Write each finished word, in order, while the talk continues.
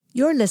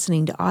You're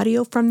listening to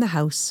audio from the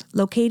house,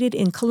 located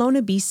in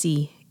Kelowna,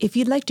 BC. If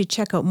you'd like to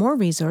check out more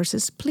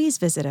resources, please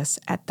visit us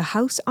at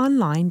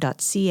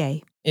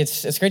thehouseonline.ca.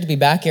 It's great to be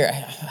back here. I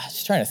was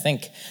just trying to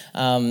think.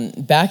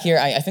 Back here,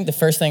 I think the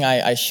first thing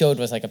I showed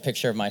was like a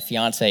picture of my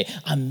fiance.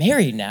 I'm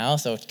married now,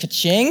 so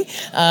ka-ching.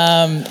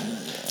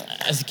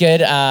 It's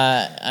good.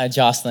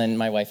 Jocelyn,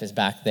 my wife, is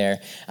back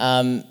there.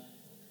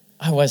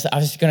 I was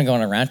going to go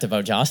on a rant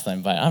about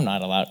Jocelyn, but I'm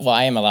not allowed. Well,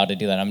 I am allowed to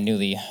do that. I'm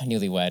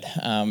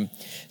newlywed.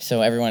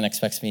 So everyone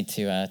expects me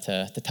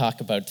to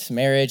talk about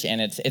marriage, and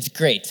it's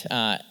great.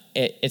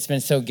 It's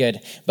been so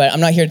good, but I'm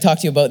not here to talk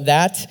to you about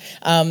that.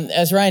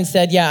 As Ryan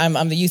said, yeah,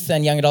 I'm the youth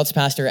and young adults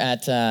pastor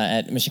at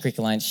Mission Creek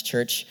Alliance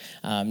Church,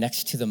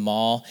 next to the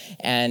mall,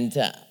 and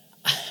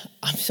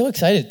I'm so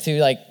excited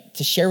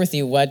to share with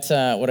you what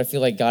I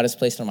feel like God has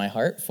placed on my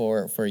heart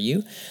for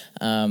you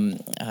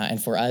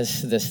and for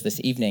us this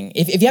evening.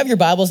 If you have your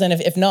Bibles, and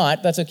if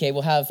not, that's okay.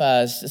 We'll have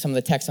some of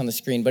the text on the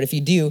screen. But if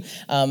you do,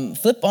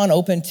 flip on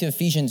open to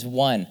Ephesians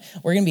 1.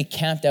 We're going to be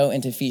camped out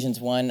into Ephesians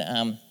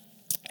 1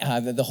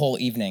 the whole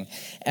evening.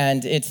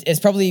 And it's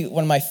probably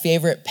one of my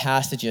favorite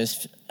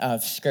passages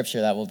of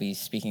Scripture that we'll be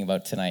speaking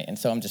about tonight. And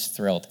so I'm just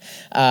thrilled.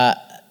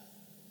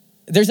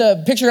 There's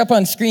a picture up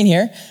on screen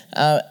here,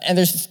 and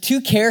there's two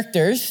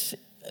characters.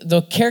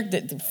 The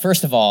character,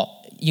 first of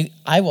all,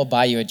 I will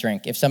buy you a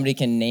drink if somebody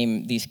can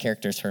name these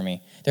characters for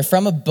me. They're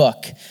from a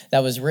book that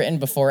was written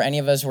before any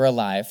of us were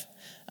alive.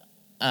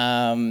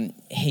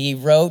 He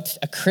wrote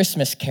A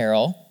Christmas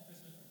Carol.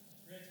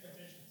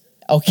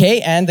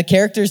 Okay, and the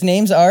characters'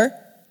 names are?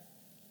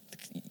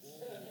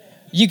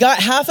 You got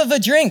half of a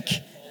drink.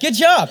 Good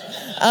job.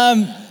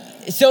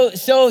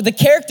 So the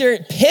character,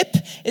 Pip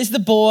is the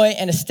boy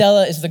and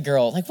Estella is the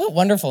girl. Like, what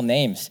wonderful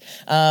names.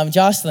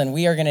 Jocelyn,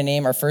 we are going to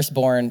name our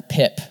firstborn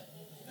Pip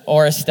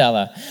or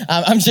Estella.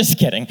 I'm just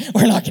kidding.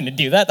 We're not going to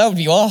do that. That would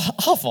be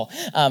awful.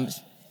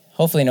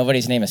 Hopefully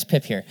nobody's name is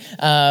Pip here.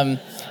 So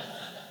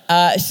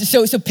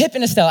Pip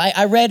and Estella,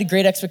 I read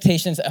Great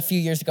Expectations a few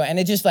years ago, and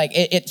it just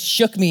it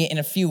shook me in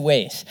a few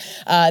ways.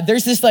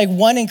 There's this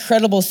one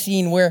incredible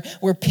scene where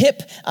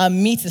Pip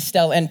meets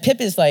Estella, and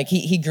Pip is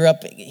he grew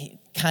up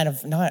kind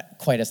of not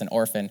quite as an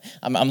orphan.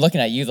 I'm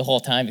looking at you the whole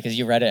time because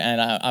you read it,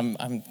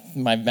 and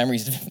my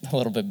memory's a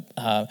little bit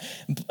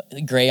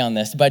gray on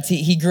this, but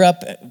he grew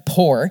up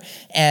poor,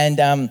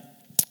 and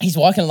he's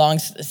walking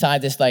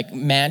alongside this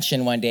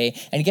mansion one day,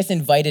 and he gets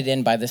invited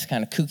in by this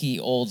kind of kooky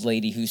old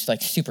lady who's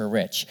super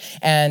rich.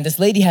 And this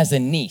lady has a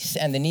niece,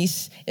 and the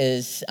niece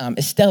is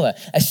Estella.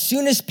 As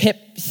soon as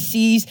Pip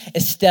sees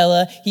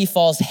Estella, he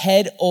falls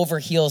head over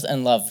heels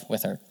in love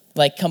with her,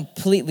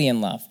 completely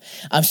in love.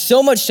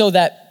 So much so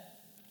that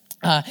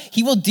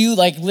he will do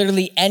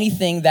literally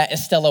anything that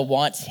Estella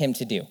wants him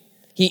to do.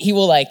 He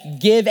will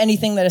give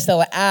anything that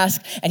Estella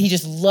asks, and he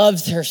just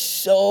loves her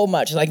so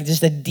much,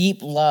 just a deep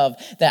love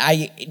that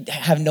I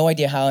have no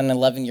idea how an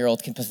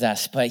 11-year-old can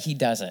possess, but he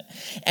does it.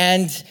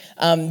 And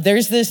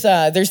there's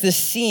this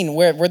scene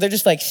where they're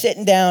just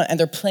sitting down and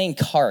they're playing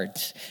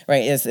cards,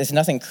 right? There's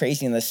nothing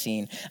crazy in this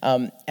scene.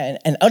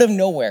 And out of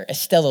nowhere,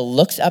 Estella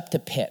looks up to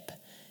Pip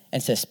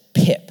and says,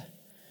 "Pip,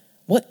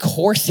 what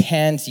coarse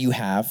hands you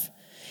have,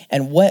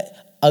 and what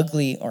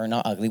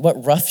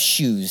what rough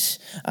shoes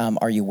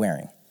are you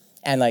wearing?"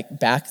 And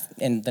back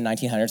in the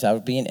 1900s, that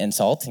would be an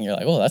insult. And you're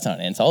like, "Oh, that's not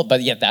an insult."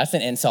 But yeah, that's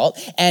an insult.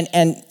 And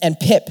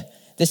Pip,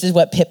 this is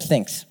what Pip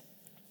thinks.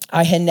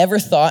 "I had never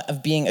thought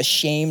of being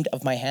ashamed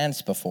of my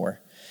hands before,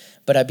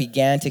 but I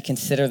began to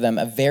consider them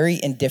a very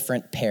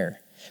indifferent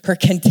pair. Her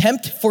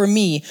contempt for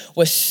me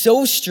was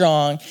so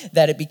strong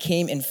that it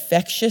became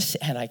infectious,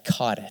 and I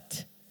caught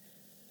it."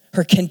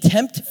 Her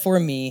contempt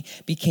for me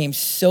became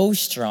so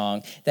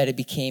strong that it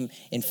became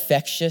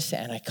infectious,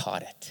 and I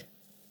caught it.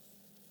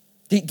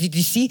 Did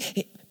you see?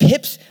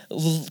 Pip's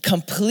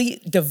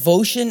complete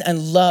devotion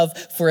and love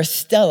for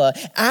Estella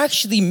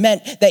actually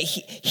meant that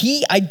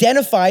he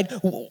identified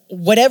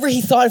whatever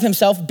he thought of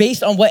himself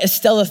based on what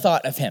Estella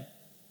thought of him.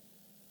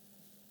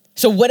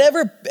 So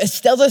whatever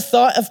Estella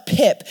thought of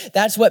Pip,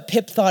 that's what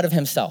Pip thought of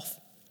himself.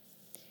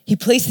 He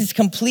placed his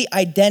complete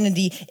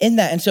identity in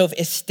that. And so if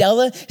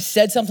Estella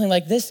said something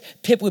like this,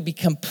 Pip would be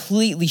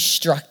completely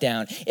struck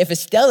down. If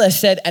Estella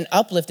said an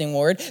uplifting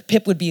word,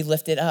 Pip would be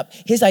lifted up.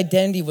 His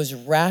identity was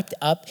wrapped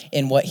up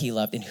in what he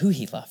loved and who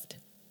he loved.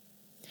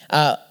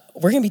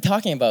 We're going to be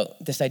talking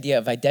about this idea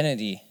of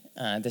identity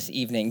this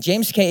evening.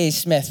 James K.A.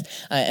 Smith,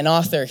 an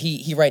author,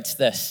 he writes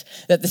this,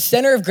 that the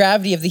center of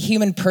gravity of the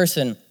human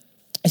person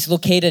is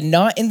located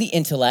not in the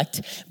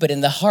intellect, but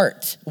in the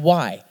heart.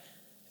 Why?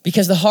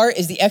 Because the heart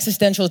is the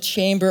existential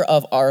chamber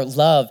of our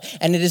love,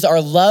 and it is our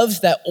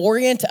loves that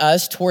orient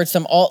us towards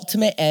some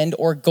ultimate end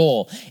or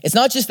goal. It's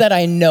not just that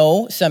I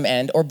know some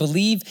end or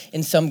believe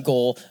in some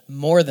goal.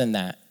 More than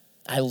that,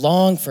 I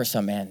long for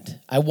some end.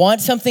 I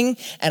want something,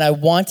 and I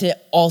want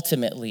it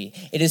ultimately.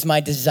 It is my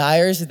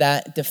desires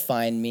that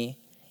define me.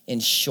 In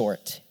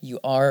short,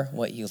 you are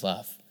what you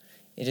love.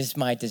 It is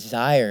my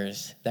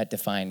desires that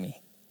define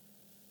me.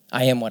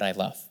 I am what I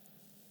love.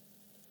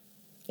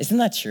 Isn't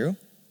that true?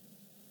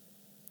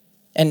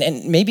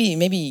 And maybe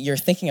you're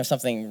thinking of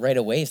something right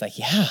away. It's like,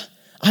 yeah,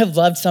 I've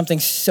loved something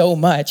so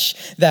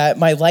much that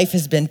my life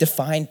has been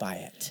defined by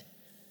it.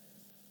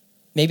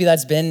 Maybe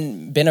that's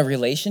been a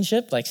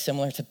relationship, like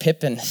similar to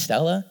Pip and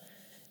Stella.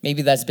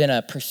 Maybe that's been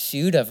a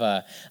pursuit of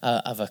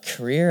a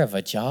career, of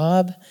a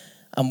job,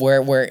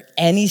 where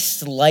any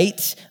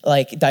slight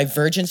like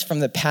divergence from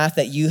the path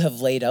that you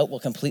have laid out will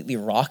completely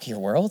rock your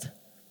world.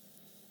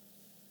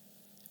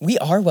 We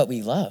are what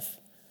we love.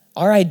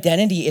 Our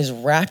identity is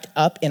wrapped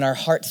up in our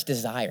heart's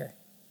desire.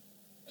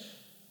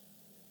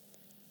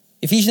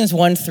 Ephesians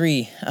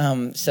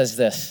 1:3 says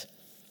this: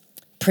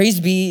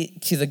 "Praise be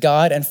to the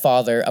God and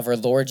Father of our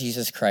Lord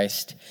Jesus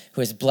Christ,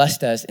 who has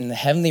blessed us in the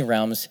heavenly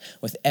realms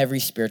with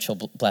every spiritual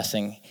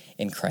blessing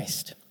in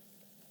Christ."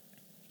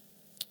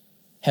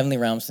 Heavenly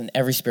realms and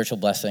every spiritual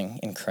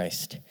blessing in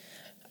Christ.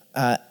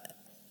 I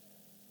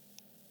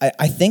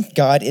think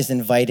God is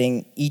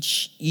inviting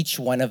each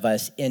one of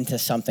us into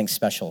something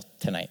special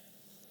tonight.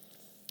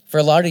 For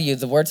a lot of you,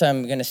 the words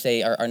I'm going to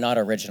say are not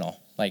original.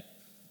 Like,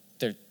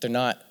 they're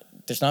not.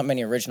 There's not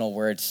many original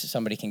words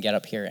somebody can get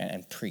up here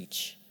and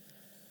preach.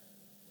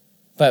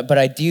 But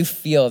I do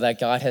feel that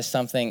God has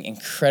something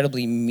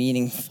incredibly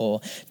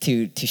meaningful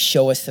to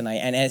show us tonight.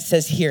 And it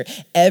says here,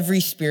 every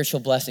spiritual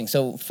blessing.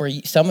 So for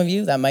some of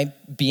you, that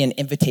might be an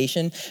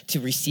invitation to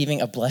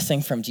receiving a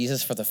blessing from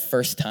Jesus for the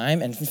first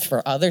time. And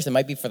for others, it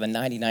might be for the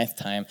 99th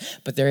time.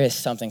 But there is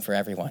something for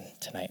everyone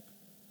tonight.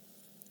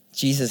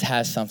 Jesus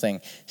has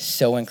something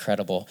so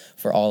incredible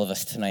for all of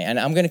us tonight. And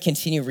I'm going to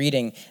continue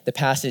reading the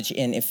passage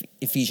in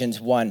Ephesians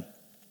 1.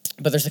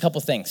 But there's a couple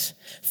things.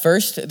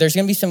 First, there's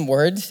going to be some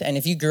words, and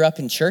if you grew up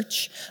in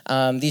church,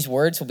 these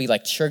words will be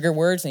like trigger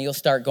words, and you'll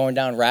start going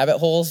down rabbit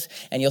holes,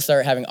 and you'll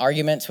start having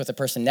arguments with the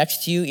person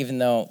next to you, even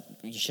though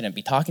you shouldn't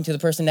be talking to the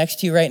person next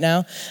to you right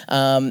now.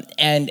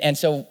 And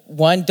so,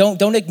 one,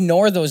 don't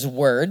ignore those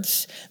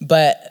words,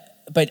 but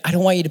I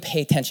don't want you to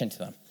pay attention to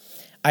them.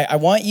 I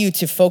want you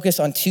to focus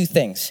on two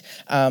things.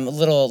 A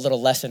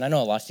little lesson. I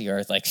know a lot of you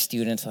are like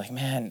students, like,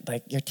 man,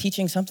 like you're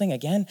teaching something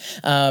again.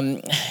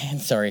 I'm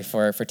sorry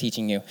for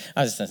teaching you.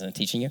 I was just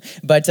teaching you.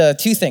 But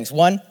two things.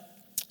 One,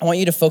 I want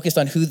you to focus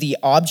on who the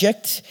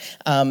object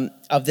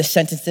of the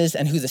sentence is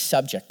and who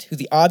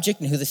the object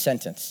and who the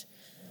sentence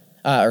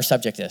or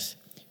subject is.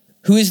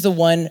 Who is the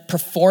one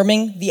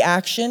performing the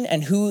action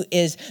and who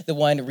is the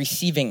one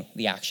receiving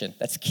the action?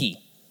 That's key.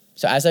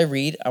 So as I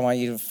read, I want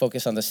you to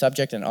focus on the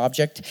subject and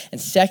object. And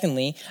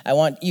secondly, I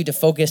want you to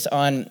focus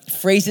on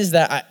phrases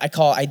that I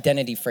call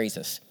identity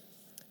phrases.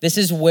 This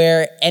is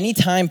where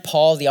anytime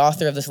Paul, the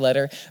author of this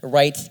letter,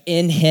 writes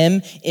in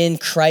him, in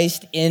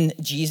Christ, in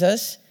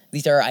Jesus,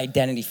 these are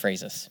identity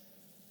phrases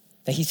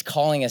that he's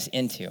calling us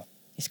into.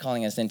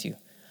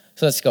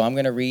 So let's go. I'm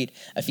going to read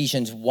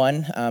Ephesians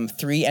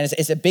 1:3, and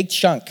it's a big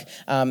chunk.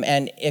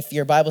 And if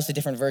your Bible's a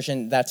different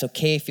version, that's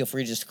okay. Feel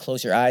free to just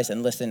close your eyes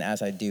and listen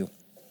as I do.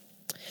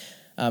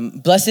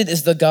 Blessed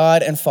is the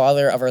God and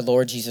Father of our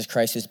Lord Jesus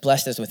Christ, who's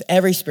blessed us with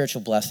every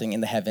spiritual blessing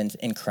in the heavens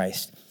in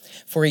Christ.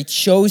 For he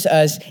chose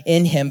us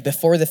in him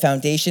before the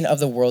foundation of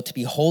the world to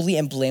be holy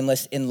and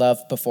blameless in love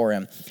before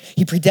him.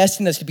 He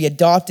predestined us to be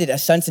adopted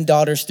as sons and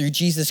daughters through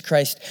Jesus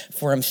Christ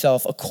for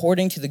himself,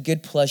 according to the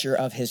good pleasure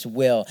of his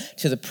will,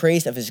 to the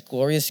praise of his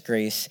glorious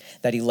grace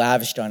that he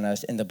lavished on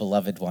us in the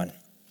beloved one.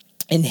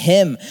 In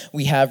him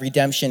we have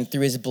redemption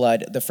through his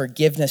blood, the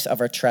forgiveness of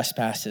our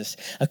trespasses,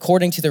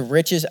 according to the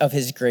riches of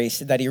his grace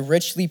that he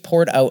richly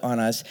poured out on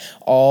us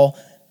all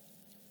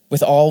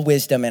with all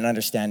wisdom and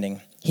understanding.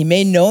 He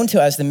made known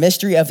to us the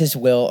mystery of his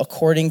will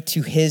according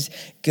to his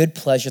good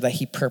pleasure that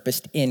he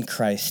purposed in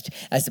Christ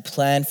as the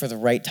plan for the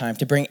right time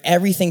to bring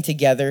everything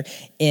together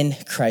in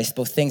Christ,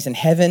 both things in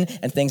heaven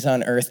and things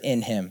on earth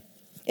in him.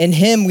 In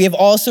him, we have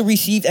also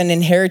received an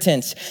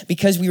inheritance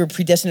because we were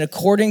predestined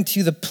according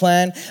to the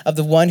plan of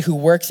the one who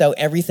works out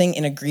everything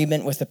in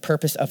agreement with the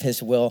purpose of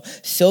his will,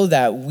 so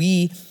that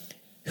we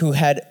who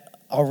had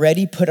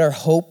already put our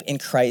hope in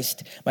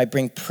Christ might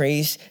bring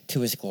praise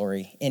to his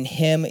glory. In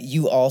him,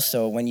 you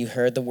also, when you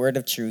heard the word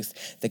of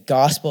truth, the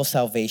gospel of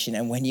salvation,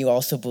 and when you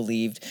also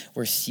believed,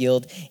 were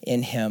sealed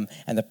in him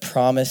and the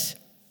promised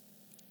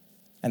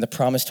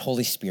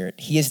Holy Spirit.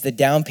 He is the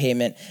down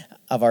payment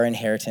of our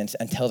inheritance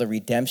until the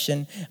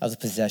redemption of the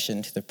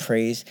possession to the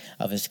praise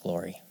of his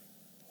glory.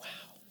 Wow.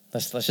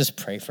 Let's just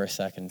pray for a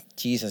second.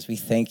 Jesus, we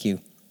thank you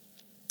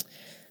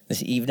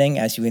this evening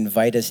as you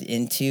invite us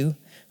into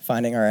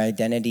finding our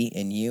identity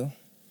in you.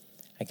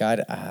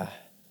 God,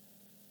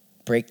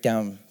 break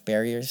down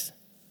barriers,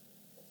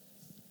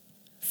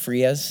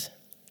 free us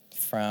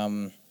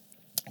from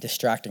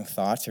distracting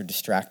thoughts or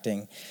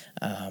distracting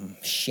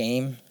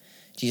shame.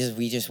 Jesus,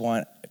 we just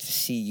want to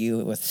see you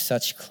with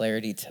such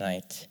clarity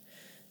tonight.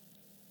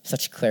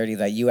 Such clarity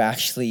that you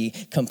actually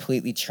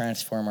completely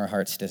transform our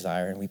heart's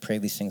desire. And we pray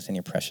these things in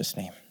your precious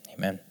name.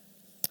 Amen.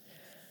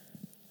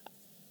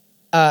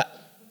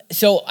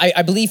 So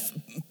I believe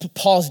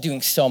Paul's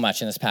doing so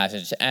much in this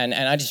passage. And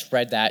I just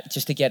read that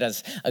just to get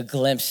us a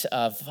glimpse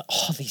of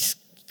all these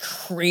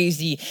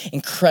crazy,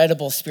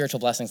 incredible spiritual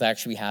blessings that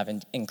actually we have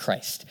in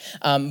Christ.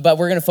 But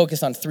we're going to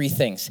focus on three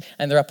things,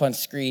 and they're up on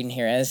screen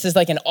here. And this is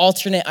like an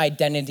alternate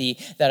identity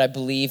that I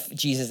believe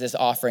Jesus is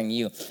offering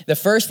you. The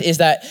first is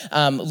that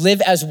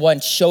live as one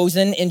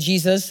chosen in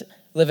Jesus,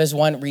 live as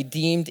one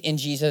redeemed in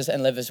Jesus,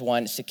 and live as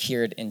one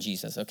secured in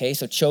Jesus, okay?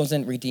 So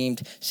chosen,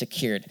 redeemed,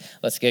 secured.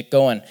 Let's get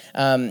going.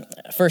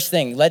 First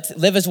thing, let's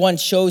live as one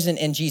chosen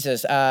in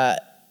Jesus.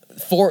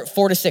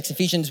 4-6,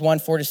 Ephesians 1,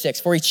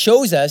 4-6. For he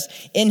chose us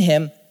in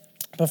him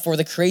before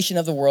the creation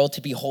of the world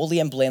to be holy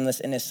and blameless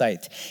in his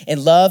sight.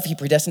 In love, he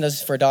predestined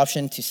us for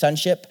adoption to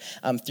sonship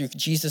through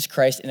Jesus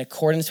Christ in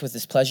accordance with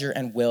his pleasure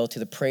and will, to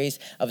the praise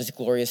of his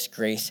glorious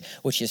grace,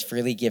 which he has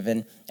freely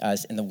given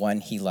us in the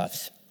one he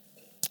loves.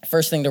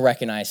 First thing to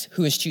recognize,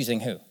 who is choosing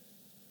who?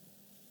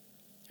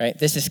 Right?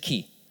 This is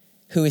key.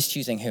 Who is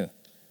choosing who?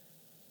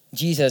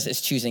 Jesus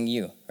is choosing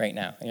you right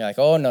now. And you're like,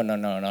 oh,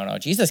 no.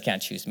 Jesus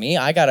can't choose me.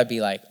 I got to be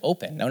like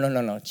open.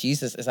 No.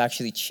 Jesus is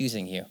actually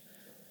choosing you.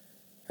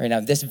 Right now,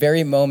 this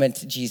very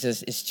moment,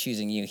 Jesus is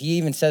choosing you. He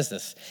even says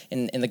this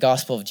in the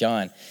Gospel of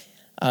John.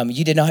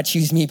 You did not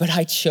choose me, but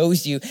I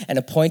chose you and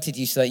appointed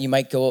you so that you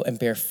might go and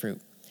bear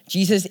fruit.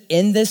 Jesus,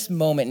 in this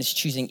moment, is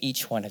choosing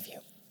each one of you.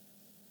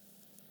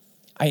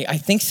 I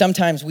think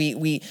sometimes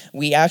we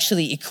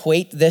actually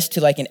equate this to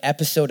like an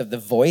episode of The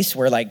Voice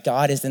where like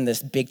God is in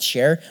this big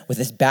chair with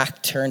his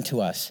back turned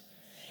to us.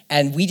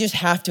 And we just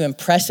have to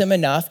impress him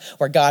enough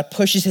where God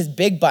pushes his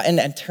big button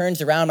and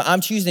turns around. I'm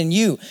choosing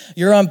you.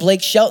 You're on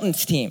Blake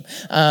Shelton's team.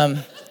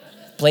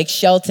 Blake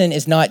Shelton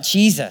is not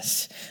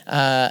Jesus.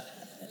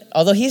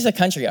 Although he's a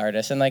country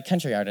artist, and like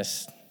country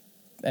artists,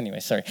 anyway,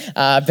 sorry.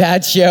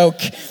 Bad joke.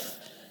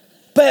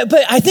 But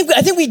I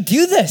think we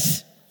do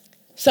this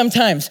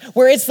sometimes,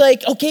 where it's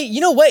like, okay, you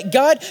know what,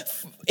 God,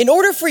 in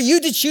order for you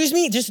to choose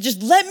me,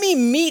 just let me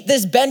meet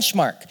this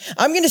benchmark.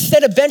 I'm gonna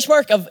set a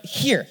benchmark of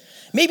here.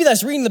 Maybe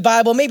that's reading the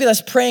Bible, maybe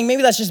that's praying,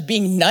 maybe that's just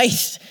being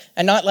nice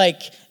and not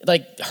like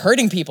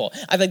hurting people.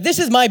 I'm like, this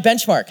is my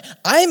benchmark.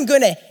 I'm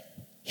gonna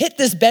hit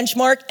this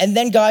benchmark, and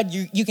then God,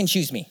 you can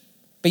choose me.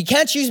 But you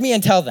can't choose me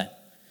until then.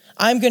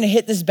 I'm gonna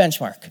hit this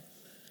benchmark.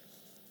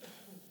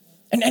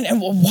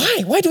 And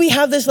why? Why do we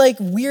have this like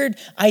weird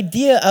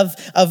idea of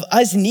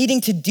us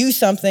needing to do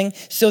something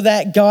so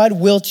that God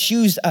will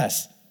choose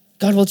us?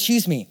 God will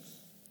choose me.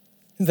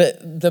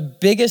 The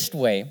biggest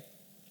way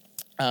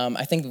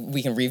I think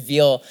we can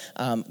reveal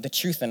the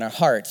truth in our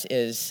hearts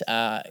is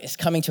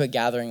coming to a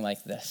gathering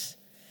like this.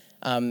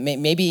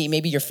 Maybe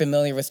you're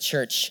familiar with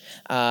church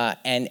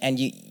and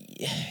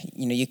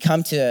you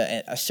come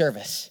to a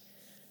service.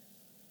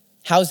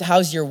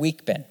 How's your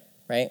week been?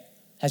 Right?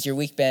 Has your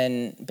week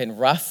been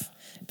rough?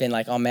 Been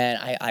like, oh man,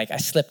 I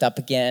slipped up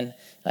again.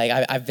 Like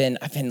I've been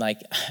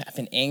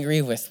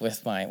angry with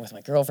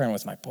my girlfriend,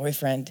 with my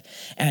boyfriend,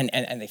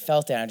 and they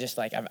felt it. I'm just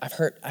like I've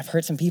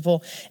hurt some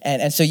people,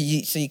 and so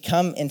you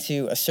come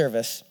into a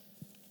service,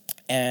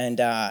 and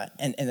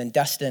then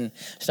Dustin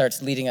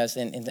starts leading us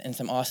in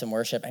some awesome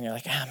worship, and you're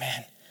like, oh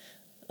man,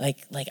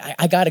 like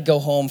I got to go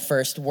home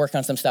first, work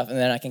on some stuff, and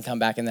then I can come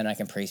back, and then I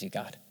can praise you,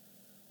 God.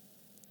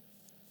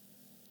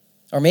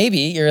 Or maybe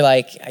you're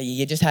like,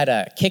 you just had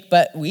a kick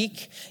butt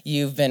week.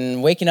 You've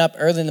been waking up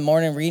early in the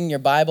morning, reading your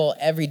Bible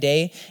every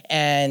day.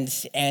 And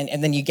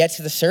then you get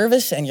to the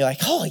service and you're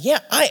like, oh yeah,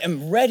 I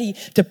am ready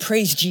to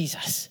praise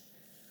Jesus.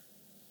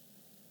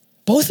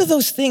 Both of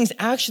those things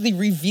actually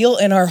reveal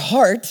in our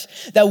heart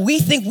that we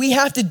think we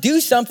have to do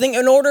something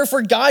in order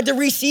for God to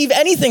receive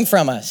anything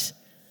from us,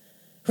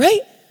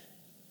 right?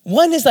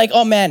 One is like,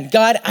 oh man,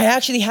 God, I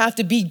actually have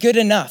to be good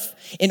enough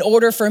in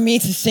order for me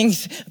to sing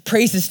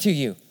praises to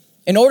you.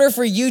 In order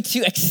for you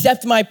to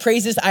accept my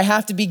praises, I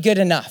have to be good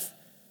enough.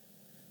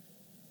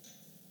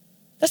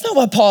 That's not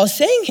what Paul is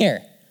saying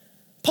here.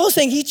 Paul's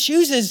saying he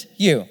chooses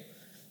you.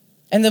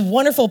 And the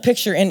wonderful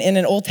picture in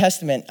an Old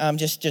Testament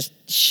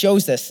just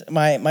shows this.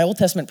 My Old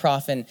Testament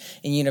prof in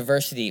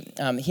university,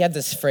 he had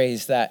this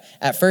phrase that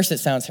at first it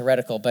sounds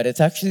heretical, but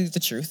it's actually the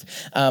truth.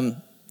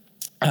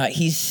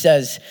 He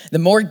says, the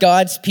more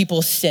God's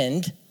people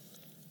sinned,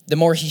 the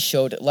more he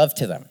showed love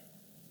to them.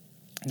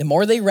 The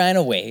more they ran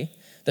away,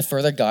 the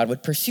further God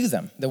would pursue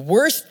them. The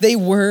worse they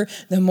were,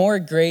 the more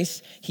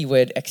grace he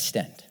would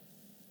extend.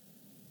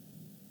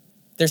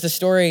 There's a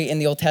story in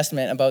the Old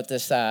Testament about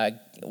this,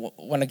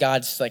 one of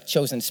God's like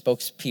chosen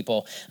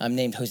spokespeople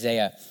named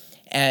Hosea.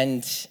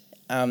 And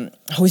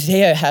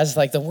Hosea has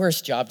like the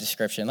worst job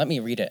description. Let me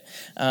read it.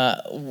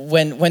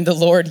 When the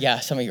Lord,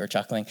 yeah, some of you are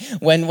chuckling.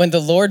 When the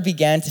Lord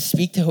began to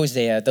speak to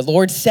Hosea, the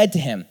Lord said to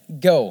him,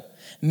 go,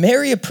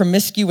 marry a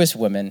promiscuous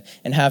woman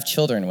and have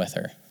children with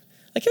her.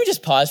 Like, can we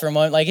just pause for a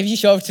moment? Like, if you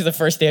show up to the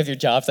first day of your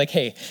job, it's like,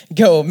 hey,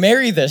 go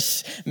marry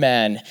this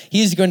man.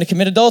 He's going to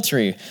commit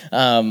adultery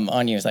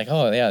on you. It's like,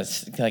 oh, yeah,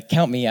 it's like,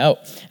 count me out.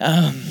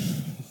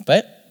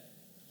 But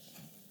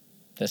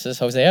this is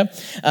Hosea.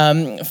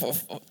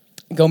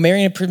 Go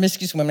marry a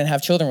promiscuous woman and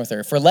have children with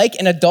her. For like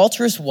an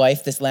adulterous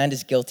wife, this land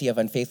is guilty of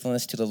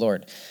unfaithfulness to the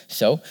Lord.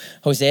 So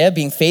Hosea,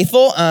 being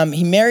faithful,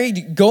 he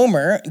married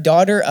Gomer,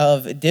 daughter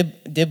of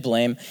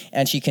Diblaim,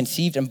 and she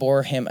conceived and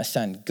bore him a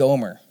son,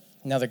 Gomer.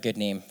 Another good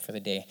name for the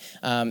day.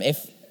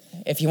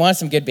 If you want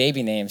some good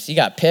baby names, you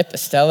got Pip,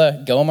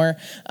 Estella, Gomer.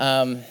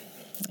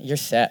 You're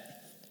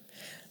set.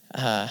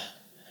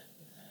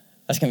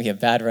 That's gonna be a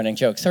bad running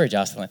joke. Sorry,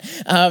 Jocelyn.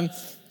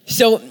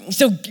 So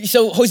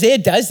Hosea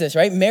does this,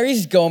 right?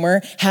 Marries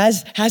Gomer,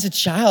 has a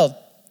child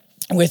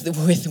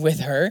with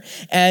her,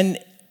 and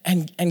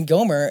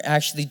Gomer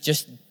actually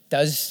just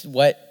does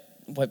what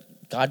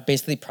God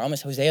basically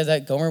promised Hosea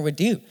that Gomer would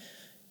do.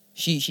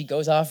 She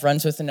goes off,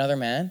 runs with another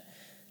man,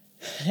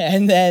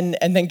 and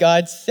then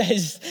God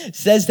says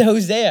to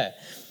Hosea,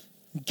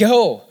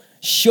 "Go,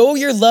 show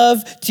your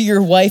love to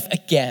your wife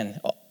again,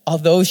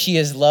 although she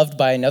is loved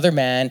by another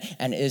man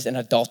and is an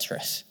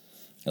adulteress.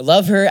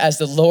 Love her as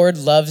the Lord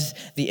loves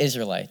the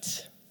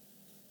Israelites,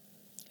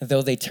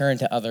 though they turn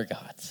to other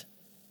gods."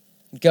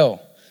 Go,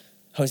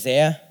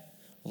 Hosea,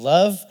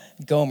 love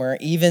Gomer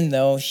even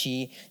though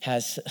she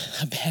has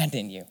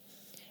abandoned you.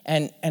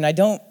 And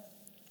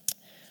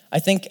I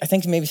think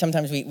maybe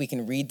sometimes we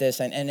can read this,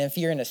 and if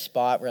you're in a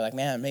spot where like,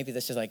 man, maybe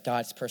this is like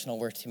God's personal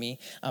word to me,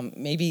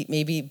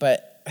 maybe,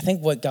 but I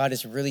think what God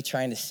is really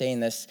trying to say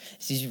in this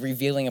is he's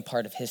revealing a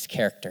part of his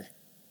character.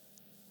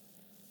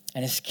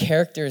 And his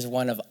character is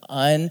one of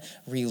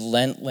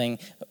unrelenting,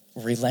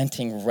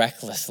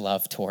 reckless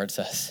love towards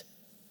us.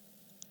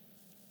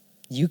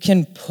 You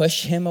can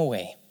push him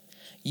away.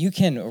 You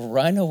can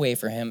run away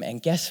from him,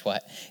 and guess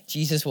what?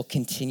 Jesus will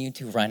continue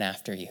to run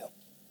after you.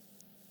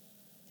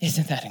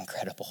 Isn't that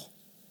incredible?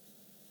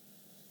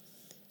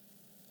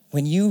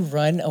 When you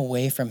run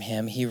away from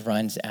him, he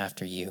runs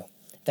after you.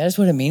 That is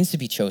what it means to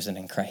be chosen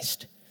in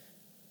Christ.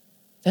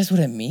 That's what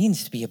it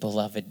means to be a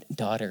beloved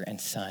daughter and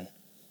son.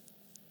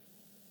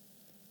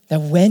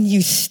 That when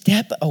you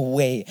step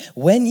away,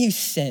 when you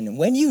sin,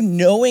 when you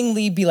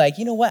knowingly be like,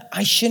 you know what,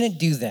 I shouldn't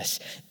do this,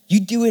 you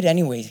do it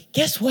anyways.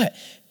 Guess what?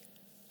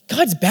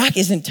 God's back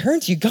isn't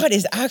turned to you. God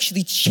is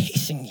actually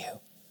chasing you.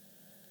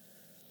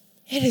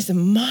 It is a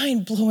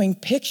mind-blowing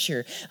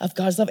picture of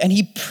God's love. And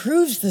he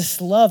proves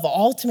this love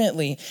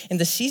ultimately in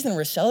the season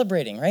we're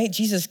celebrating, right?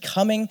 Jesus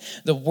coming,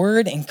 the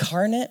Word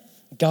incarnate,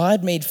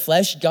 God made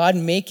flesh, God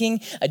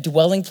making a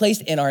dwelling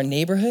place in our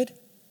neighborhood.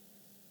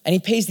 And he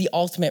pays the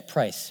ultimate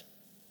price.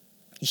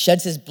 He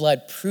sheds his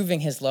blood, proving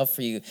his love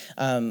for you.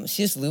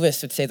 C.S.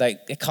 Lewis would say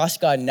that it costs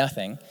God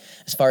nothing,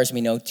 as far as we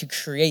know, to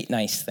create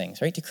nice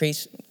things, right? To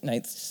create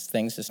nice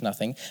things is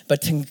nothing,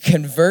 but to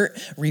convert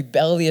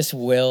rebellious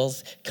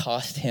wills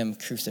cost him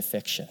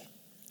crucifixion.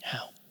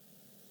 How?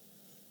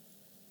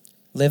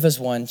 Live as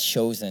one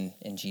chosen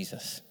in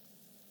Jesus.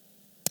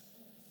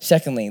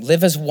 Secondly,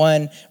 live as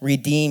one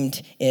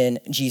redeemed in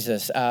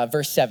Jesus.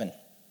 Verse 7.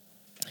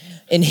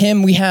 In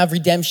him we have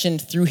redemption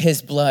through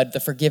his blood, the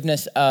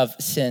forgiveness of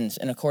sins,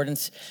 in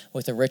accordance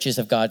with the riches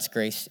of God's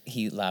grace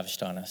he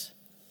lavished on us.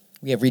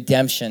 We have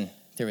redemption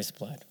through his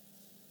blood.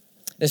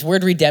 This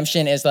word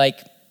redemption is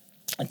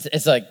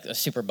it's like a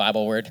super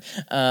Bible word,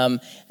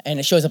 and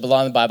it shows up a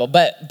lot in the Bible.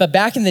 But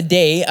back in the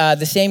day,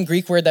 the same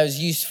Greek word that was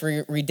used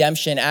for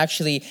redemption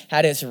actually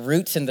had its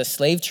roots in the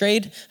slave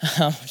trade,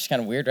 which is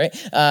kind of weird, right?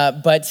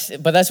 But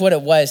that's what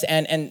it was.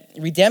 And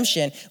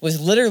redemption was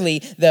literally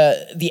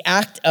the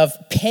act of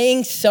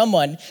paying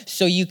someone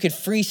so you could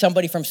free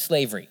somebody from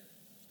slavery.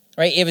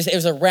 Right? It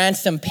was a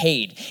ransom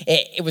paid.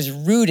 It was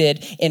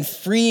rooted in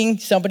freeing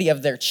somebody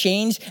of their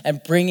chains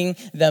and bringing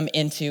them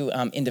into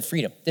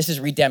freedom. This is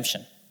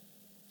redemption.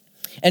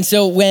 And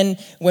so when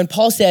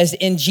Paul says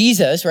in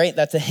Jesus, right,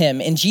 that's a hymn,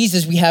 in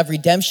Jesus we have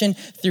redemption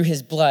through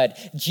his blood.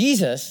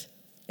 Jesus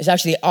is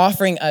actually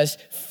offering us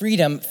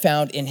freedom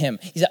found in him.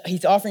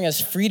 He's offering us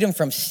freedom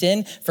from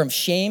sin, from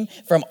shame,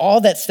 from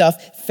all that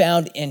stuff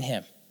found in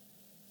him.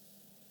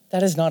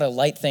 That is not a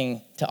light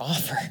thing to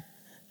offer.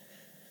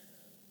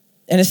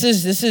 And this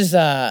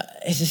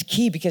is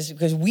key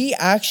because we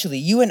actually,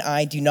 you and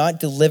I, do not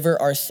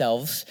deliver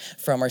ourselves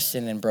from our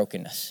sin and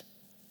brokenness.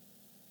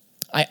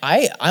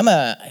 Any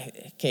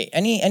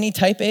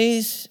type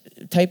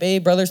A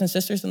brothers and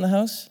sisters in the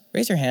house?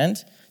 Raise your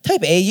hand.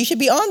 Type A, you should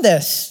be on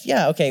this.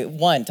 Yeah, okay,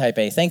 one type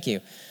A, thank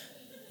you.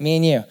 Me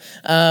and you.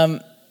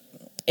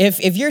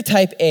 If you're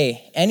type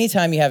A,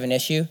 anytime you have an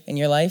issue in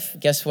your life,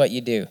 guess what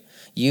you do?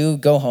 You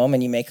go home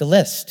and you make a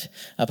list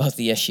about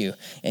the issue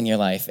in your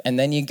life. And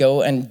then you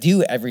go and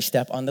do every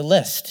step on the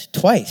list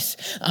twice.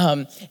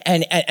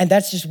 And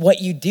that's just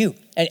what you do.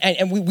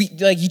 And we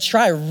you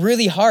try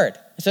really hard.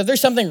 So if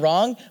there's something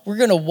wrong, we're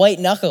going to white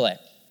knuckle it.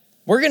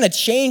 We're going to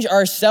change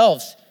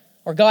ourselves.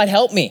 Or God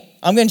help me,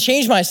 I'm going to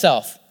change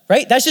myself,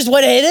 right? That's just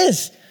what it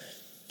is.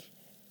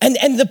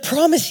 And the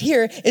promise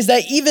here is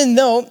that even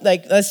though,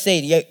 let's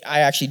say I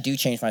actually do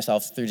change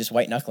myself through just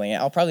white knuckling it,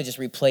 I'll probably just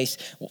replace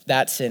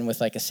that sin with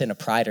a sin of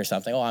pride or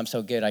something. Oh, I'm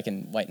so good, I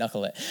can white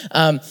knuckle it.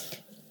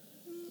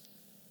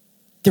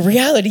 The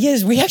reality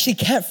is we actually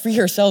can't free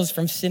ourselves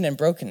from sin and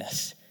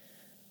brokenness.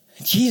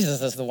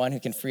 Jesus is the one who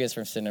can free us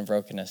from sin and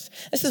brokenness.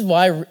 This is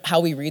why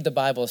how we read the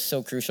Bible is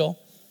so crucial.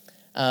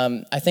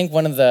 I think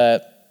one of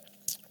the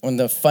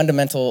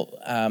fundamental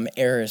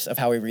errors of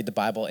how we read the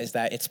Bible is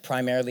that it's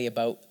primarily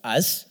about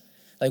us.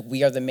 Like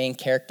we are the main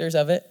characters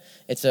of it.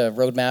 It's a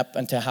roadmap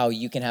into how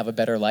you can have a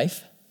better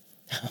life.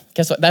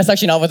 Guess what? That's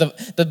actually not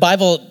what the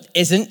Bible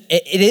isn't.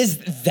 It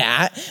is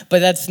that, but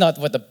that's not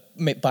what the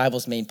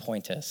Bible's main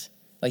point is.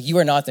 Like you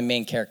are not the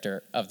main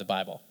character of the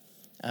Bible.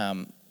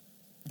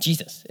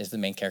 Jesus is the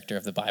main character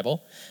of the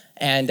Bible.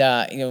 And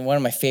one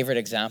of my favorite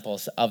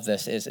examples of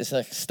this is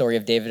a story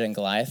of David and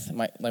Goliath,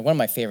 one of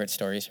my favorite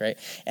stories, right?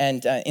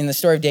 And in the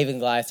story of David and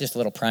Goliath, just a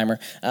little primer,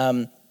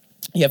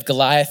 you have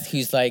Goliath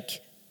who's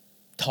like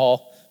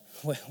tall.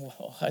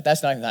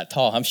 That's not even that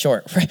tall. I'm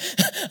short. Right?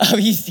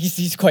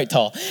 He's quite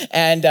tall.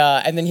 And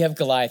then you have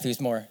Goliath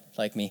who's more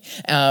like me.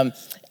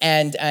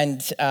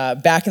 And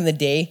back in the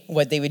day,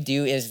 what they would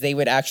do is they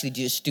would actually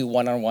just do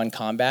one-on-one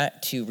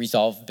combat to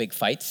resolve big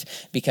fights,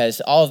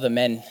 because all of the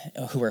men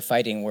who were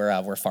fighting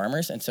were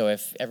farmers. And so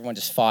if everyone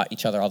just fought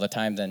each other all the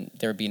time, then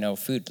there would be no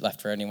food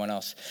left for anyone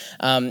else.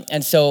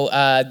 And so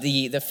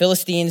the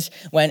Philistines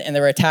went and they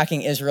were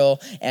attacking Israel,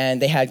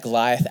 and they had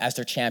Goliath as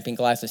their champion.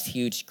 Goliath was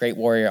huge, great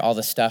warrior, all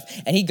this stuff.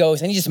 And he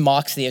goes and he just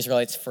mocks the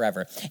Israelites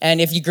forever.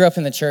 And if you grew up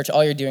in the church,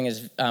 all you're doing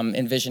is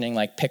envisioning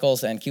like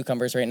pickles and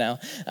cucumbers right now.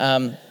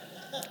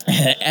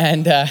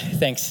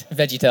 Thanks,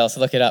 VeggieTales,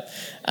 look it up.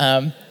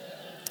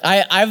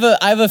 I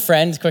have a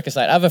friend, quick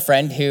aside, I have a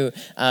friend who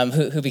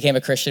became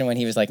a Christian when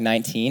he was like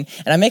 19,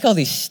 and I make all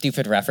these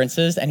stupid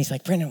references, and he's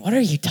like, Brendan, what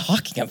are you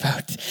talking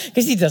about?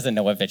 Because he doesn't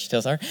know what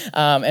VeggieTales are,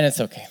 and it's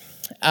okay.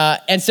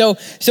 And so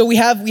we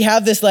have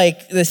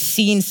this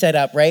scene set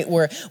up, right,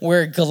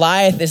 where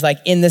Goliath is like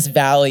in this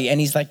valley, and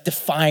he's like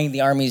defying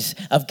the armies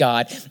of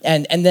God,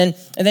 and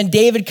then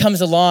David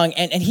comes along,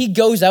 and he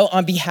goes out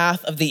on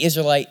behalf of the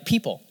Israelite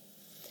people.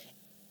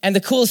 And the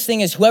coolest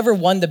thing is whoever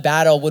won the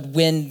battle would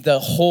win the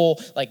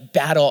whole like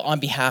battle on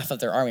behalf of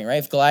their army, right?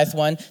 If Goliath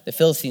won, the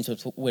Philistines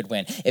would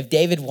win. If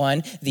David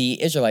won,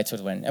 the Israelites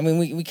would win. I mean,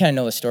 we kind of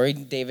know the story.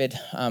 David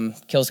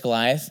kills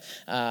Goliath.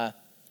 And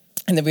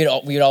then we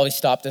would always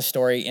stop this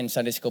story in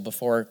Sunday school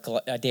before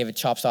David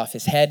chops off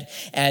his head.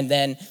 And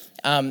then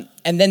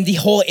the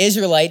whole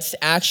Israelites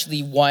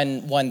actually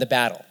won the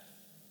battle.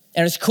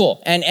 And it's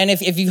cool. And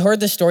if you heard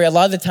the story, a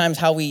lot of the times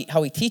how we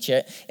teach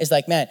it is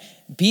like, man,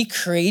 be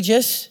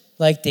courageous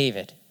like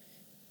David.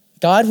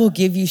 God will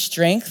give you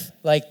strength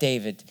like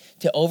David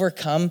to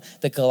overcome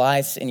the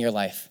Goliaths in your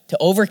life, to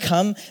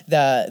overcome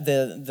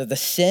the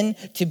sin,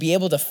 to be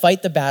able to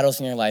fight the battles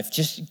in your life.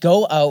 Just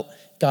go out.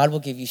 God will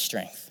give you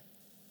strength.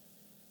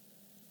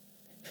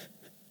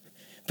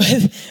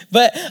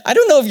 But I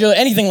don't know if you're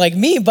anything like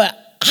me, but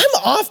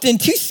I'm often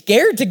too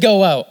scared to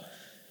go out.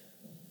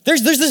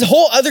 There's this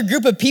whole other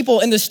group of people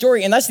in the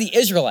story, and that's the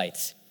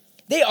Israelites.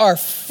 They are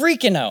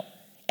freaking out.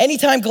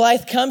 Anytime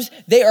Goliath comes,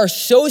 they are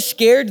so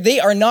scared,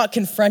 they are not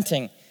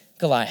confronting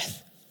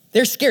Goliath.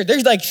 They're scared. They're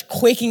like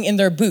quaking in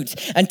their boots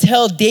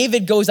until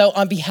David goes out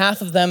on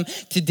behalf of them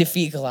to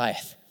defeat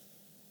Goliath.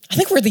 I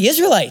think we're the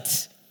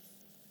Israelites.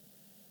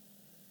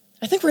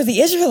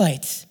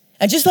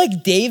 And just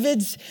like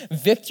David's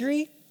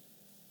victory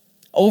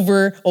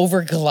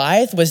over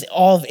Goliath was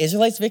all of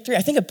Israelites' victory,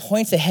 I think it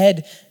points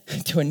ahead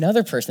to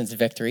another person's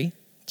victory,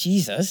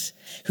 Jesus,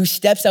 who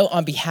steps out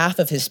on behalf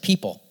of his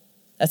people.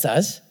 That's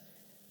us.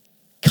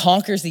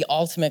 Conquers the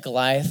ultimate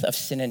Goliath of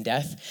sin and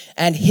death.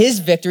 And his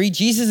victory,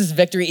 Jesus'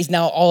 victory, is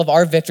now all of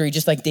our victory,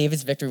 just like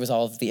David's victory was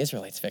all of the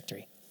Israelites'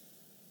 victory.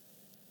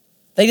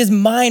 Like, it's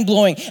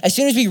mind-blowing. As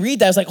soon as we read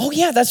that, I was like, oh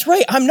yeah, that's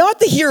right. I'm not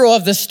the hero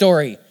of the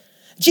story.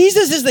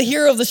 Jesus is the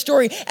hero of the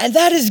story, and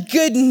that is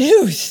good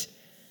news.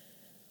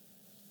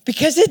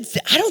 Because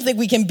I don't think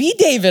we can be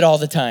David all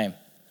the time.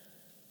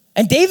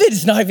 And David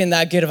is not even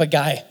that good of a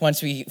guy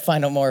once we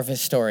find out more of his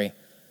story.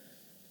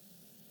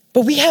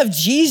 But we have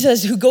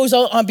Jesus who goes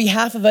out on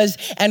behalf of us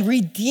and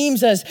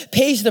redeems us,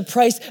 pays the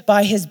price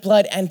by his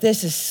blood. And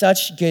this is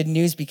such good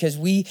news because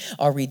we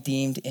are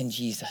redeemed in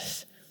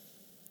Jesus.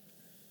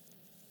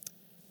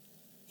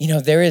 You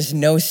know, there is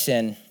no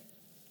sin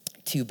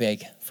too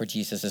big for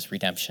Jesus'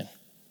 redemption.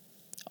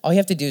 All you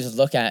have to do is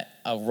look at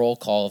a roll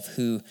call of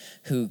who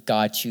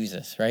God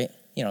chooses, right?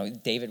 You know,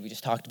 David, we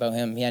just talked about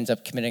him. He ends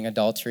up committing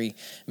adultery,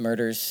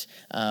 murders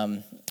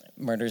the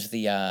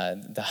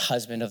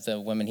husband of the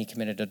woman he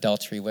committed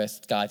adultery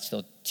with. God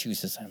still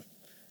chooses him.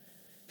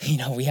 You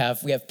know, we have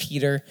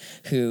Peter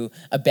who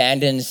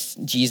abandons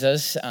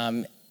Jesus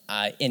in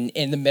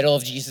the middle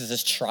of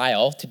Jesus'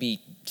 trial to be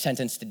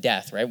sentenced to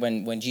death, right?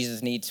 When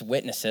Jesus needs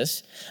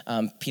witnesses,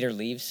 Peter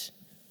leaves,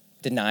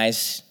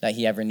 denies that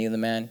he ever knew the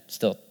man.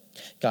 Still,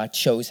 God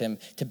chose him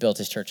to build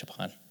his church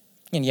upon.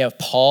 And you have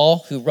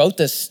Paul who wrote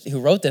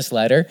this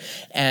letter,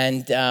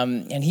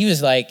 and he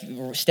was like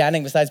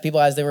standing beside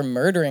people as they were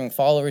murdering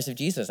followers of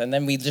Jesus. And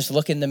then we just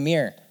look in the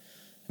mirror.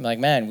 I'm like,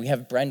 man, we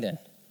have Brendan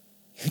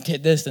who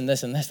did this and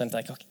this and this. I'm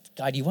like, okay,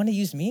 God, you want to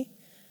use me?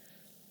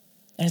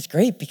 And it's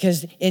great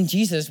because in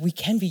Jesus we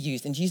can be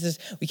used. In Jesus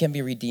we can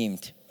be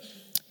redeemed.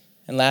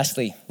 And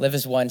lastly, live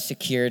as one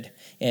secured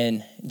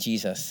in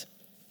Jesus.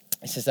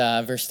 It says,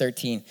 verse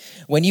 13,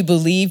 when you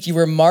believed, you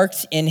were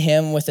marked in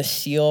him with a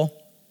seal,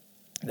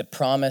 the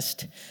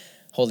promised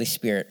Holy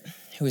Spirit,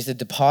 who is the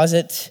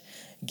deposit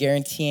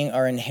guaranteeing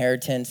our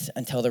inheritance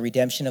until the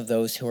redemption of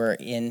those who are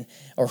in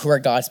or who are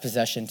God's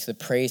possession to the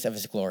praise of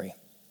his glory.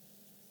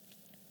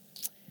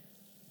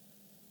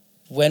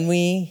 When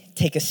we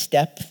take a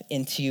step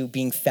into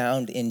being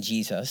found in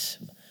Jesus,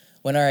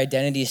 when our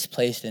identity is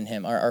placed in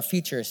him, our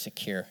future is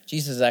secure.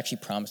 Jesus actually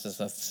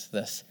promises us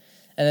this.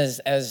 And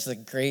as a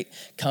great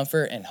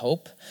comfort and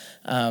hope,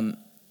 there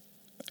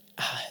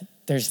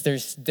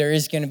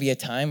is going to be a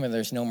time where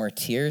there's no more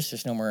tears,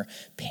 there's no more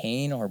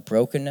pain or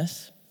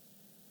brokenness.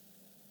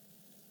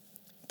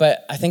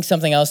 But I think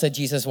something else that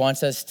Jesus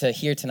wants us to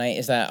hear tonight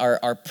is that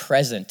our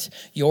present,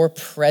 your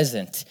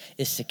present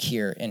is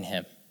secure in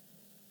him.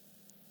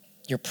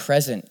 Your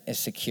present is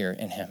secure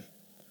in him.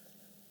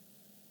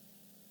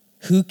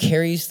 Who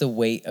carries the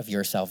weight of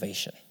your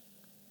salvation?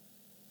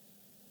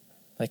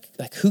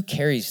 Like who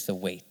carries the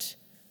weight?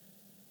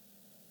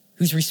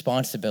 Whose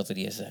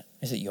responsibility is it?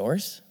 Is it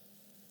yours?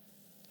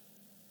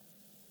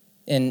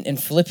 In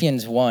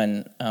Philippians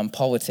 1,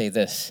 Paul would say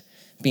this,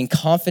 being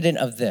confident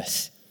of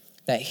this,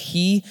 that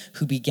he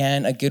who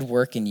began a good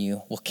work in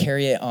you will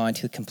carry it on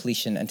to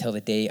completion until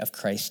the day of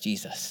Christ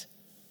Jesus.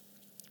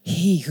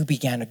 He who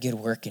began a good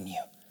work in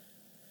you.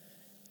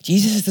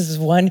 Jesus is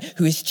the one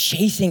who is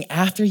chasing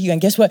after you.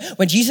 And guess what?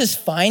 When Jesus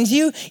finds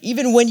you,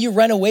 even when you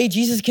run away,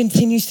 Jesus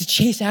continues to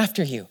chase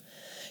after you.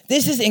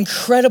 This is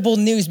incredible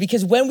news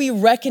because when we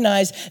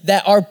recognize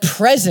that our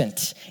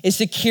present is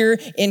secure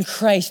in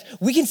Christ,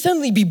 we can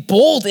suddenly be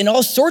bold in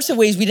all sorts of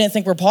ways we didn't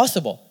think were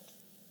possible.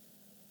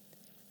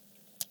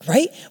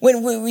 Right?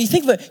 When we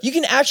think about it, you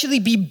can actually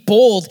be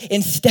bold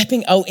in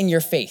stepping out in your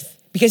faith.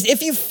 Because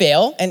if you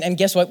fail, and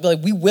guess what?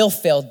 Like we will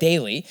fail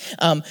daily,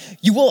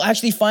 you will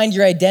actually find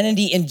your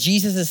identity in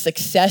Jesus'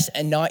 success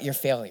and not your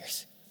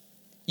failures.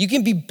 You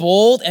can be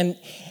bold and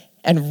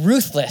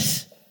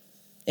ruthless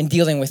in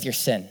dealing with your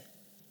sin.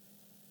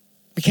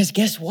 Because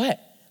guess what?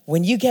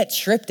 When you get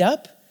tripped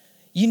up,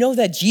 you know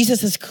that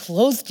Jesus has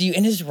clothed you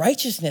in his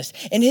righteousness,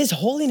 in his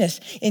holiness.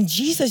 In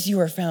Jesus you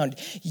are found.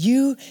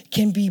 You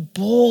can be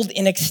bold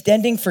in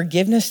extending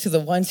forgiveness to the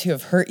ones who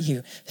have hurt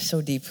you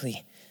so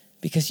deeply.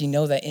 Because you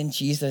know that in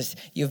Jesus,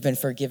 you've been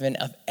forgiven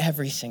of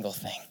every single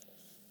thing.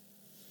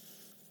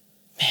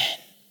 Man,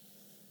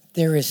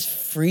 there is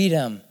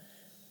freedom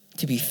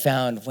to be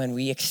found when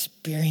we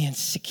experience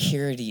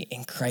security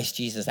in Christ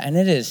Jesus. And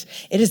it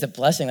is a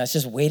blessing that's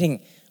just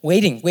waiting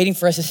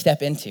for us to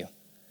step into.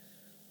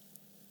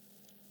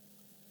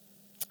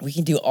 We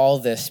can do all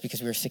this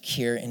because we are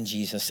secure in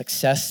Jesus.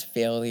 Success,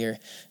 failure,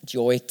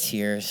 joy,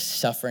 tears,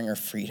 suffering, or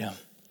freedom.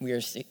 We are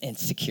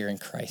secure in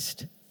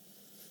Christ.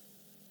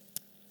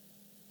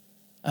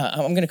 I'm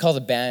going to call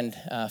the band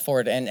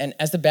forward, and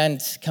as the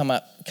band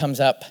comes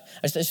up,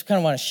 I just kind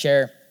of want to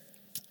share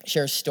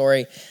a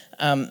story.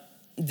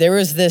 There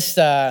was this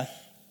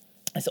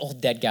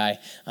old dead guy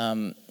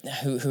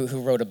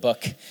who wrote a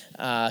book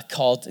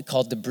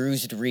called The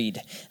Bruised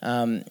Reed.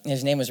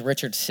 His name was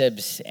Richard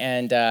Sibbes,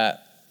 and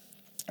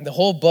the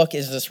whole book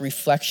is this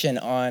reflection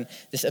on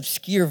this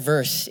obscure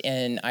verse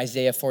in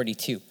Isaiah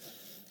 42.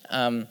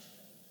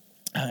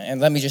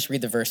 And let me just read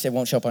the verse. It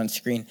won't show up on the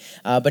screen.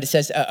 But it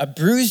says, a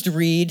bruised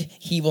reed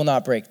he will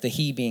not break, the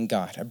he being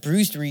God. A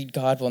bruised reed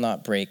God will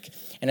not break,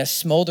 and a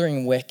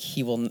smoldering wick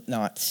he will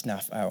not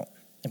snuff out.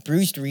 A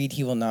bruised reed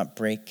he will not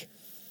break,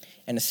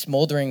 and a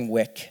smoldering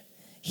wick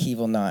he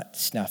will not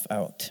snuff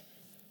out.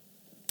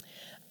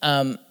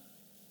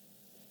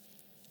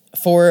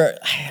 For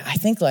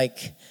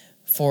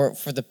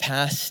the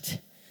past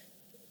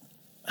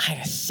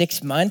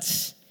 6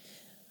 months,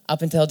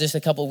 up until just a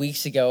couple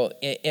weeks ago,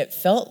 it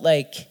felt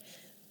like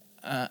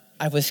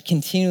I was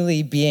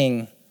continually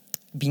being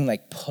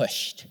like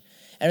pushed.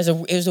 And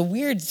it was a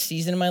weird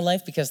season in my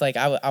life because like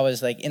I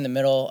was like in the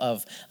middle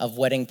of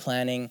wedding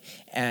planning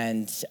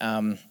and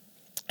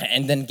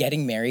then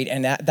getting married,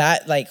 and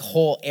that like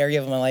whole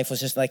area of my life was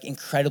just like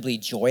incredibly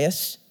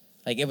joyous.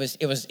 Like it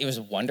was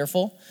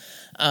wonderful.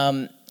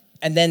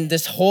 And then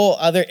this whole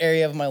other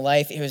area of my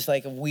life, it was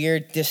like a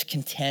weird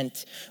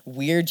discontent,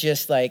 weird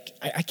just like,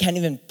 I can't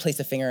even place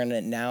a finger on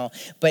it now,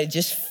 but it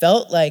just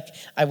felt like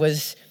I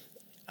was,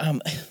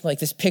 like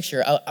this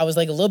picture, I was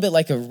like a little bit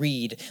like a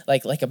reed,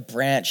 like a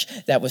branch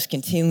that was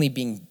continually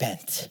being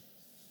bent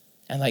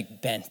and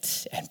like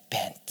bent and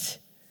bent.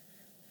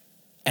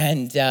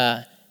 And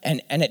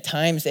at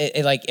times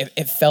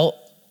it felt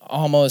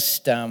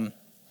almost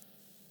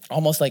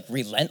like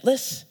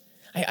relentless.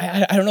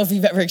 I don't know if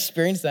you've ever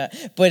experienced that,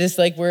 but it's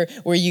like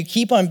where you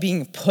keep on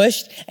being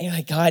pushed, and you're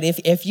like, God,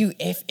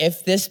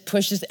 if this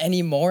pushes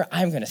any more,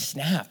 I'm gonna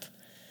snap.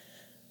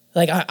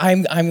 Like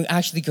I'm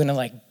actually gonna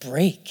like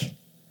break.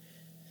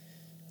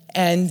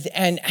 And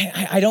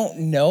I don't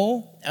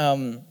know,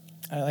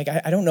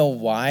 I don't know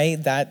why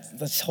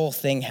this whole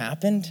thing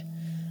happened,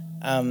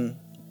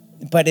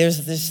 but I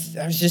was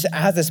just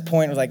at this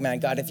point of like, man,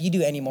 God, if you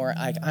do any more,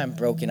 I'm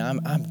broken.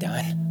 I'm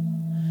done.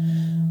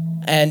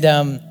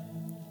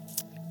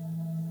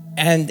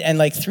 And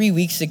like 3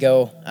 weeks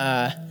ago,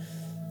 I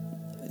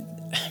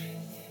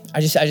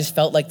just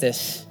felt like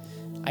this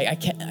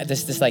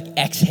like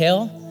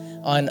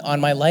exhale on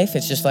my life.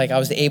 It's just like I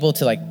was able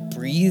to like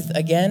breathe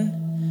again.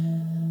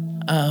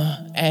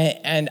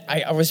 And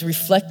I was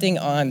reflecting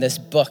on this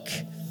book,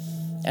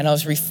 and I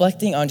was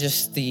reflecting on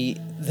just the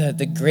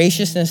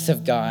graciousness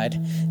of God,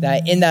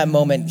 that in that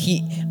moment,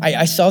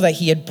 I saw that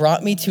he had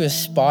brought me to a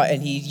spot,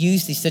 and he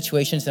used these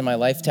situations in my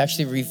life to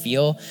actually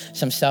reveal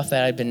some stuff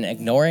that I'd been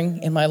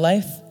ignoring in my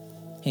life.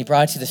 He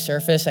brought it to the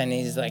surface, and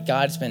he's like,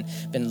 God's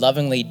been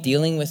lovingly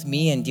dealing with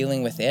me and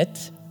dealing with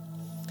it.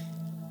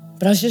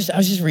 But I was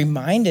just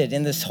reminded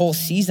in this whole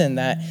season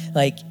that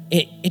like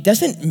it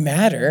doesn't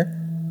matter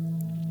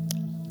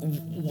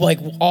like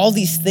all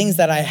these things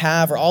that I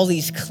have or all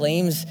these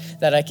claims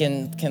that I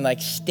can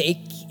like stake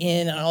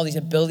in, and all these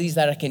abilities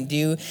that I can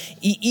do,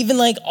 even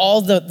like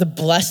all the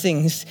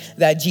blessings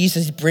that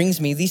Jesus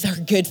brings me. These are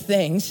good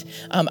things.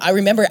 I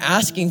remember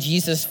asking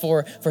Jesus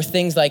for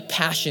things like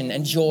passion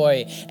and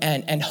joy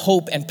and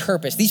hope and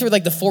purpose. These were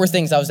like the 4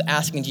 things I was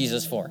asking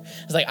Jesus for.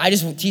 I was like,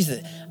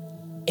 Jesus,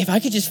 if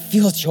I could just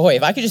feel joy,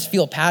 if I could just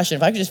feel passion,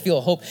 if I could just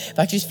feel hope, if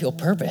I could just feel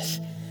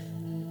purpose.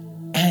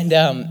 And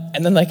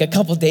then like a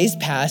couple days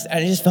passed,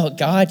 and I just felt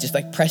God just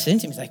like press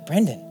into me. He's like,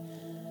 Brendan,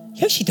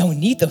 you actually don't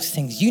need those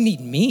things. You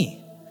need me.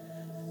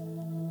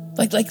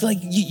 Like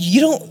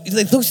you don't,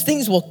 like those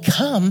things will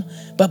come,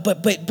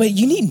 but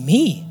you need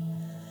me.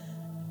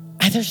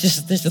 And there's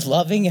just this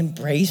loving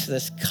embrace,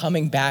 this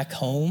coming back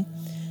home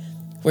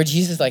where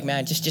Jesus is like,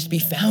 man, just be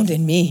found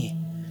in me.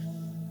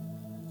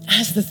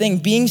 That's the thing.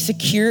 Being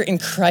secure in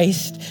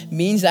Christ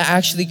means that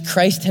actually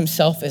Christ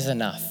himself is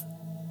enough.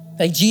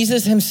 Like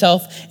Jesus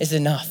himself is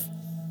enough,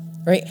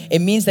 right? It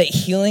means that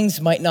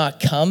healings might not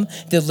come.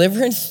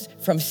 Deliverance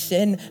from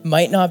sin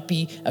might not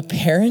be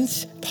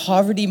apparent.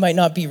 Poverty might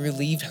not be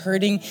relieved.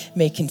 Hurting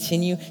may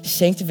continue.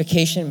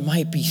 Sanctification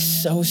might be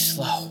so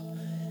slow.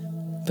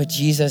 But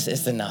Jesus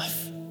is enough.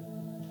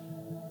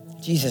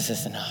 Jesus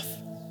is enough.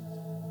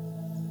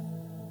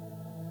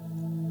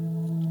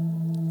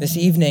 This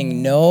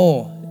evening,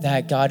 know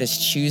that God is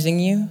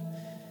choosing you.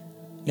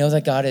 Know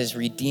that God is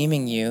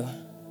redeeming you.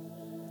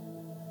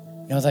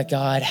 Know that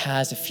God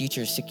has a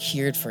future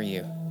secured for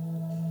you.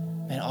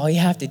 And all you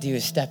have to do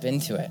is step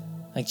into it.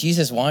 Like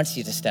Jesus wants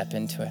you to step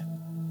into it.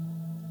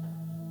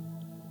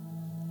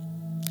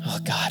 Oh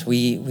God,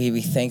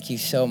 we thank you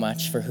so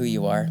much for who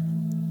you are.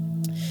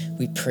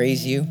 We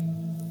praise you.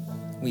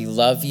 We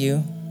love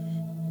you.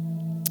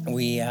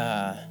 We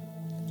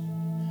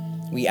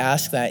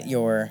ask that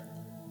your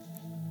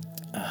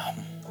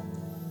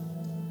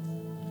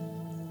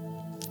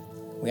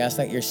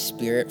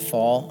spirit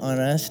fall on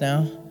us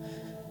now.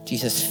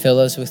 Jesus, fill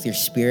us with your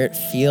spirit.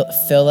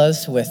 Fill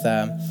us with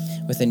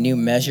a new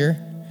measure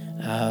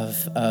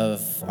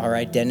of our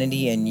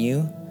identity in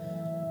you.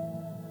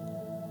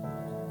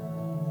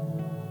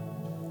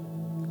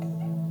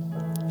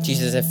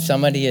 Jesus, if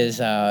somebody is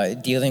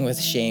dealing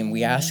with shame,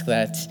 we ask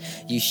that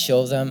you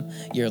show them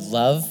your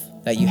love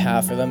that you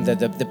have for them,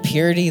 the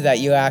purity that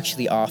you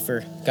actually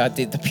offer. God,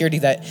 the purity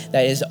that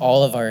is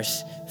all of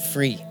ours,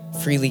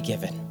 freely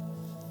given.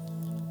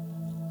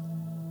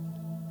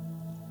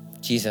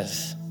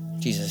 Jesus,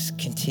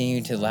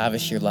 continue to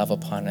lavish your love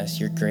upon us,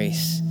 your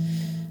grace.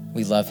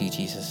 We love you,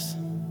 Jesus.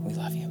 We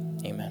love you.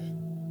 Amen.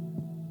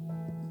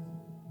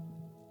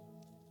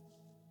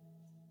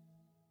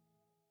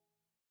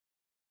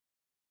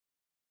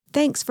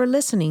 Thanks for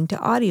listening to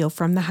audio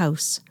from the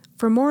house.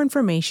 For more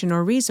information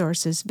or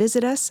resources,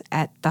 visit us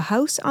at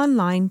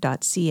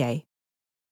thehouseonline.ca.